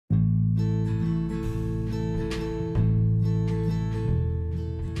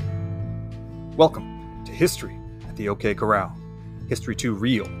Welcome to History at the OK Corral. History too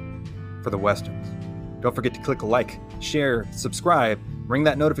real for the Westerns. Don't forget to click like, share, subscribe, ring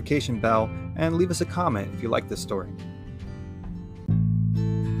that notification bell, and leave us a comment if you like this story.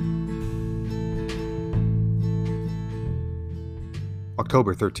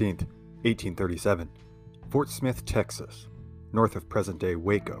 October 13th, 1837, Fort Smith, Texas, north of present-day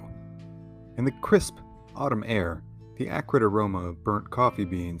Waco. In the crisp autumn air, the acrid aroma of burnt coffee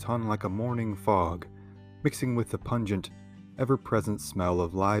beans hung like a morning fog, mixing with the pungent, ever-present smell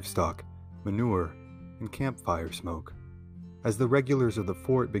of livestock, manure, and campfire smoke. As the regulars of the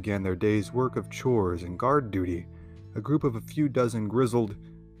fort began their day's work of chores and guard duty, a group of a few dozen grizzled,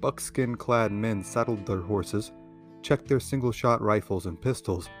 buckskin-clad men saddled their horses, checked their single-shot rifles and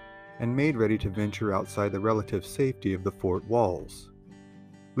pistols, and made ready to venture outside the relative safety of the fort walls.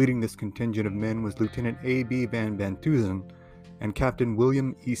 Leading this contingent of men was Lieutenant A.B. Van Bantoosen and Captain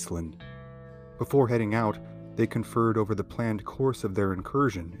William Eastland. Before heading out, they conferred over the planned course of their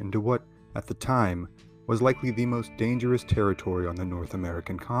incursion into what, at the time, was likely the most dangerous territory on the North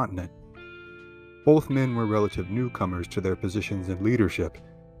American continent. Both men were relative newcomers to their positions in leadership,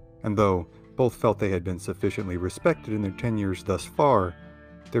 and though both felt they had been sufficiently respected in their tenures thus far,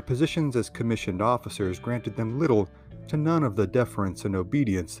 their positions as commissioned officers granted them little to none of the deference and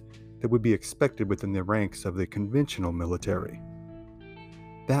obedience that would be expected within the ranks of the conventional military.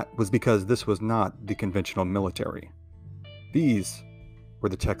 That was because this was not the conventional military. These were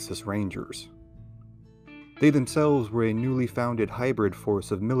the Texas Rangers. They themselves were a newly founded hybrid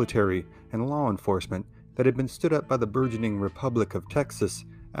force of military and law enforcement that had been stood up by the burgeoning Republic of Texas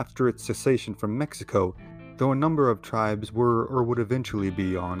after its cessation from Mexico, though a number of tribes were or would eventually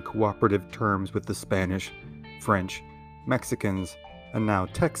be on cooperative terms with the Spanish, French, Mexicans, and now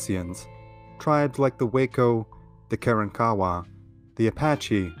Texians. Tribes like the Waco, the Karankawa, the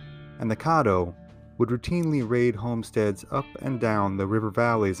Apache, and the Caddo would routinely raid homesteads up and down the river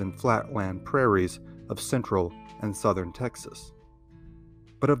valleys and flatland prairies of central and southern Texas.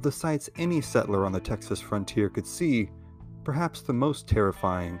 But of the sights any settler on the Texas frontier could see, perhaps the most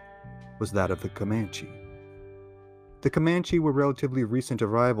terrifying was that of the Comanche. The Comanche were relatively recent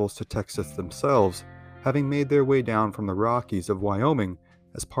arrivals to Texas themselves, having made their way down from the Rockies of Wyoming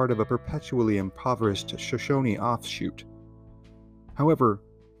as part of a perpetually impoverished Shoshone offshoot. However,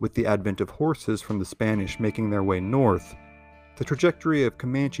 with the advent of horses from the Spanish making their way north, the trajectory of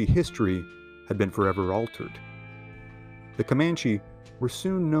Comanche history had been forever altered. The Comanche were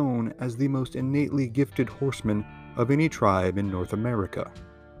soon known as the most innately gifted horsemen of any tribe in North America.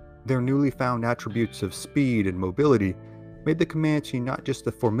 Their newly found attributes of speed and mobility made the Comanche not just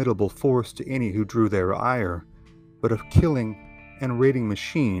a formidable force to any who drew their ire, but a killing and raiding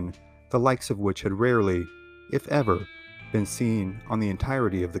machine, the likes of which had rarely, if ever, been seen on the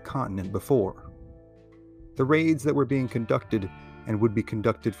entirety of the continent before. The raids that were being conducted and would be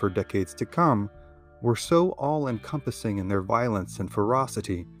conducted for decades to come were so all-encompassing in their violence and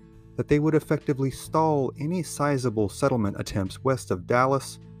ferocity that they would effectively stall any sizable settlement attempts west of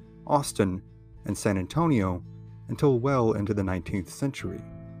Dallas, Austin, and San Antonio until well into the 19th century.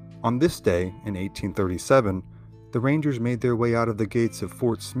 On this day, in 1837, the Rangers made their way out of the gates of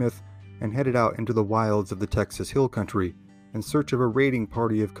Fort Smith and headed out into the wilds of the Texas Hill Country in search of a raiding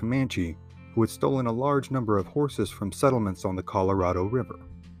party of Comanche who had stolen a large number of horses from settlements on the Colorado River.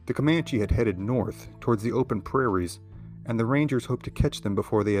 The Comanche had headed north towards the open prairies, and the Rangers hoped to catch them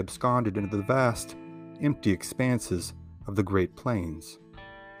before they absconded into the vast, empty expanses of the Great Plains.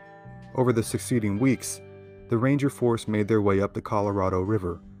 Over the succeeding weeks, the Ranger force made their way up the Colorado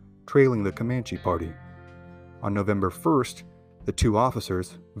River, trailing the Comanche party. On November 1st, the two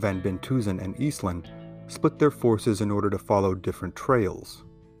officers, Van Bantoosen and Eastland, split their forces in order to follow different trails.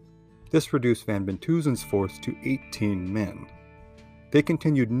 This reduced Van Bantoosen's force to 18 men. They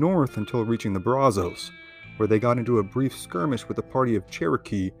continued north until reaching the Brazos, where they got into a brief skirmish with a party of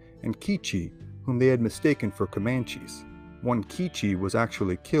Cherokee and K'iche', whom they had mistaken for Comanches. One K'iche' was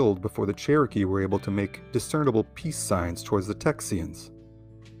actually killed before the Cherokee were able to make discernible peace signs towards the Texians.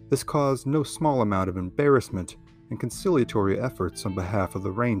 This caused no small amount of embarrassment and conciliatory efforts on behalf of the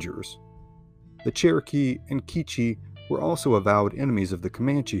Rangers. The Cherokee and K'iche' were also avowed enemies of the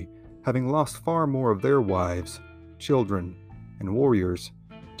Comanche, having lost far more of their wives, children, and warriors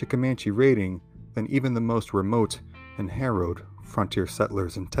to Comanche raiding than even the most remote and harrowed frontier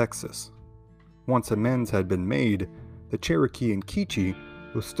settlers in Texas. Once amends had been made, the Cherokee and K'iche'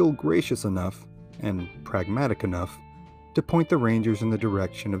 was still gracious enough, and pragmatic enough, to point the Rangers in the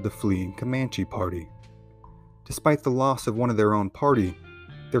direction of the fleeing Comanche party. Despite the loss of one of their own party,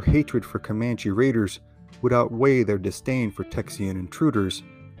 their hatred for Comanche raiders would outweigh their disdain for Texian intruders,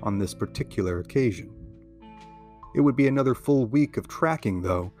 on this particular occasion. It would be another full week of tracking,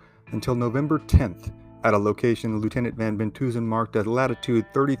 though, until November 10th, at a location Lieutenant Van Benthuizen marked at latitude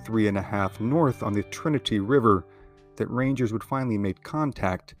 33.5 north on the Trinity River, that Rangers would finally make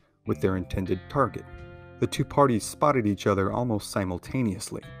contact with their intended target. The two parties spotted each other almost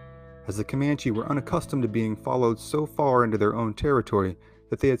simultaneously, as the Comanche were unaccustomed to being followed so far into their own territory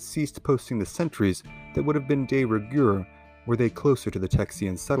that they had ceased posting the sentries that would have been de rigueur were they closer to the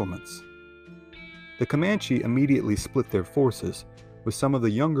Texian settlements. The Comanche immediately split their forces, with some of the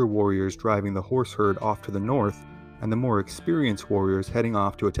younger warriors driving the horse herd off to the north and the more experienced warriors heading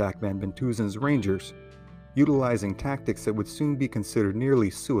off to attack Van Benthuizen's Rangers. Utilizing tactics that would soon be considered nearly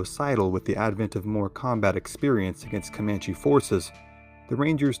suicidal with the advent of more combat experience against Comanche forces, the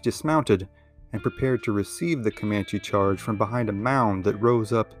Rangers dismounted and prepared to receive the Comanche charge from behind a mound that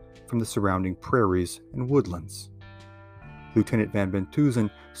rose up from the surrounding prairies and woodlands. Lieutenant Van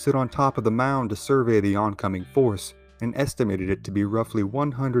Benthuizen stood on top of the mound to survey the oncoming force and estimated it to be roughly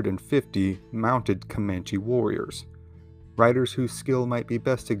 150 mounted Comanche warriors, riders whose skill might be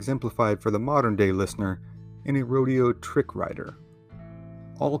best exemplified for the modern-day listener in a rodeo trick rider,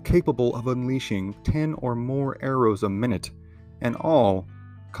 all capable of unleashing 10 or more arrows a minute, and all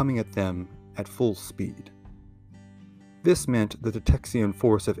coming at them at full speed. This meant that the Texian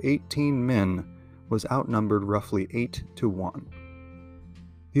force of 18 men was outnumbered roughly 8-1.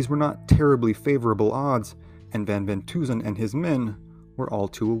 These were not terribly favorable odds, and Van Benthuizen and his men were all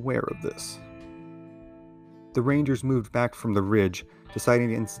too aware of this. The Rangers moved back from the ridge,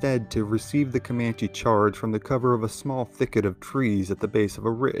 deciding instead to receive the Comanche charge from the cover of a small thicket of trees at the base of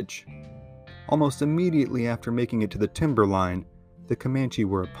a ridge. Almost immediately after making it to the timberline, the Comanche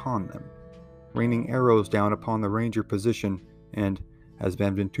were upon them, raining arrows down upon the Ranger position and, as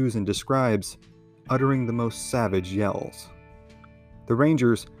Van Benthuizen describes, uttering the most savage yells. The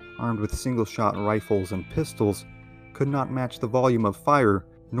Rangers, armed with single-shot rifles and pistols, could not match the volume of fire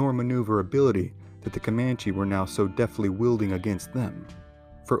nor maneuverability that the Comanche were now so deftly wielding against them.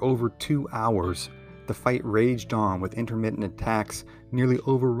 For over 2 hours, the fight raged on with intermittent attacks, nearly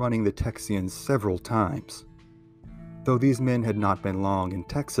overrunning the Texians several times. Though these men had not been long in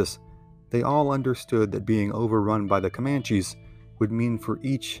Texas, they all understood that being overrun by the Comanches would mean for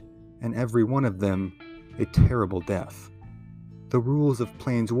each and every one of them a terrible death. The rules of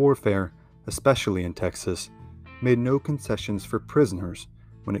plains warfare, especially in Texas, made no concessions for prisoners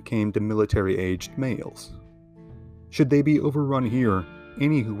when it came to military-aged males. Should they be overrun here,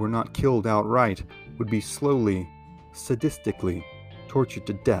 any who were not killed outright would be slowly, sadistically tortured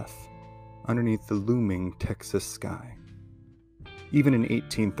to death underneath the looming Texas sky. Even in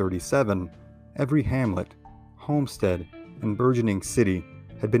 1837, every hamlet, homestead, and burgeoning city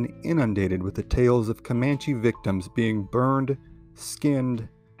had been inundated with the tales of Comanche victims being burned, skinned,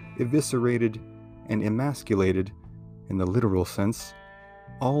 eviscerated, and emasculated, in the literal sense,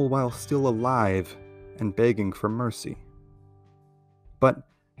 all while still alive and begging for mercy. But,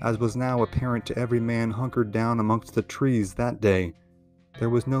 as was now apparent to every man hunkered down amongst the trees that day, there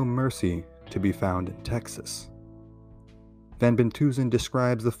was no mercy to be found in Texas. Van Benthuizen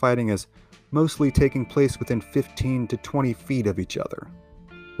describes the fighting as mostly taking place within 15 to 20 feet of each other,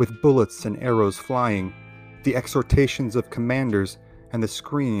 with bullets and arrows flying, the exhortations of commanders and the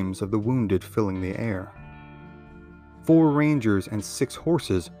screams of the wounded filling the air. 4 Rangers and 6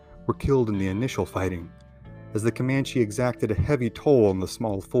 horses were killed in the initial fighting, as the Comanche exacted a heavy toll on the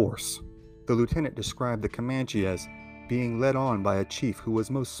small force. The lieutenant described the Comanche as being led on by a chief who was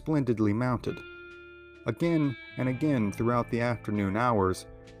most splendidly mounted. Again and again throughout the afternoon hours,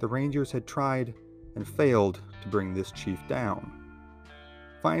 the Rangers had tried and failed to bring this chief down.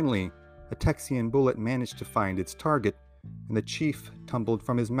 Finally, a Texian bullet managed to find its target, and the chief tumbled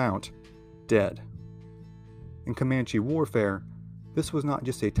from his mount, dead. In Comanche warfare, this was not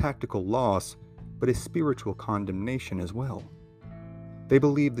just a tactical loss, but a spiritual condemnation as well. They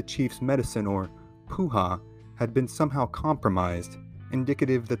believed the chief's medicine, or puha, had been somehow compromised,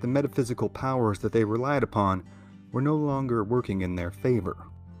 indicative that the metaphysical powers that they relied upon were no longer working in their favor.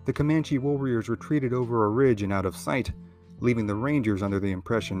 The Comanche warriors retreated over a ridge and out of sight, leaving the Rangers under the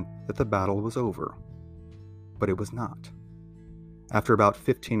impression that the battle was over. But it was not. After about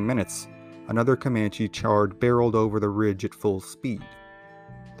 15 minutes, another Comanche charge barreled over the ridge at full speed.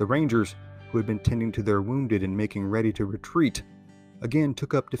 The Rangers, who had been tending to their wounded and making ready to retreat, again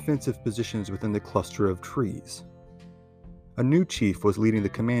took up defensive positions within the cluster of trees. A new chief was leading the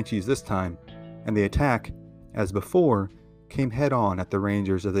Comanches this time, and the attack, as before, came head-on at the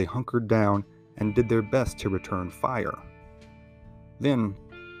Rangers as they hunkered down and did their best to return fire. Then,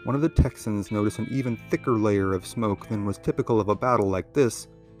 one of the Texans noticed an even thicker layer of smoke than was typical of a battle like this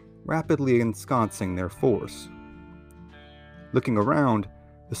rapidly ensconcing their force. Looking around,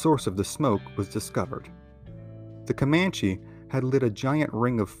 the source of the smoke was discovered. The Comanche had lit a giant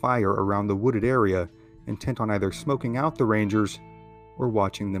ring of fire around the wooded area, intent on either smoking out the Rangers or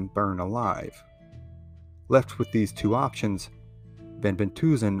watching them burn alive. Left with these two options, Van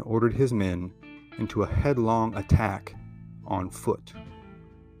Bentoosen ordered his men into a headlong attack on foot.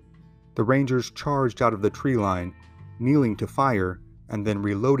 The Rangers charged out of the tree line, kneeling to fire and then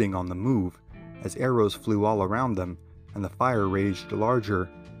reloading on the move as arrows flew all around them and the fire raged larger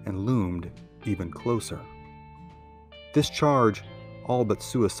and loomed even closer. This charge, all but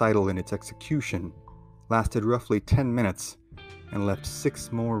suicidal in its execution, lasted roughly 10 minutes and left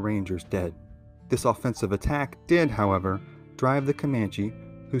 6 more Rangers dead. This offensive attack did, however, drive the Comanche,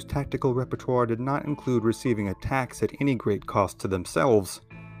 whose tactical repertoire did not include receiving attacks at any great cost to themselves,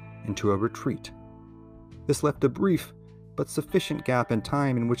 into a retreat. This left a brief but sufficient gap in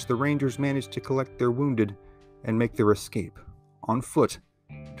time in which the Rangers managed to collect their wounded and make their escape, on foot,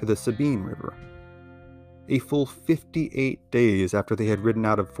 to the Sabine River. A full 58 days after they had ridden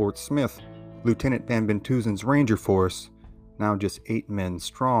out of Fort Smith, Lieutenant Van Bentoosen's Ranger force, now just 8 men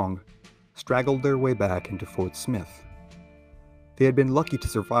strong, straggled their way back into Fort Smith. They had been lucky to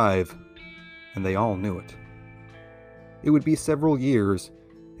survive, and they all knew it. It would be several years,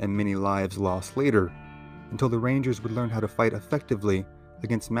 and many lives lost later, until the Rangers would learn how to fight effectively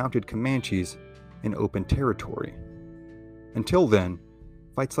against mounted Comanches in open territory. Until then,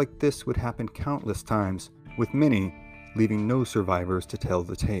 fights like this would happen countless times, with many leaving no survivors to tell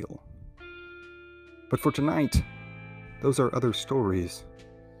the tale. But for tonight, those are other stories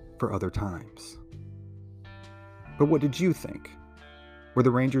for other times. But what did you think? Were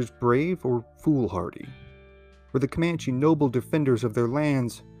the Rangers brave or foolhardy? Were the Comanche noble defenders of their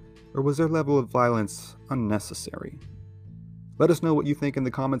lands, or was their level of violence unnecessary? Let us know what you think in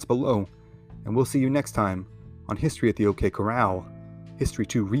the comments below, and we'll see you next time on History at the OK Corral, History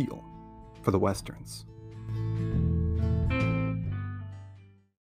Too Real for the Westerns.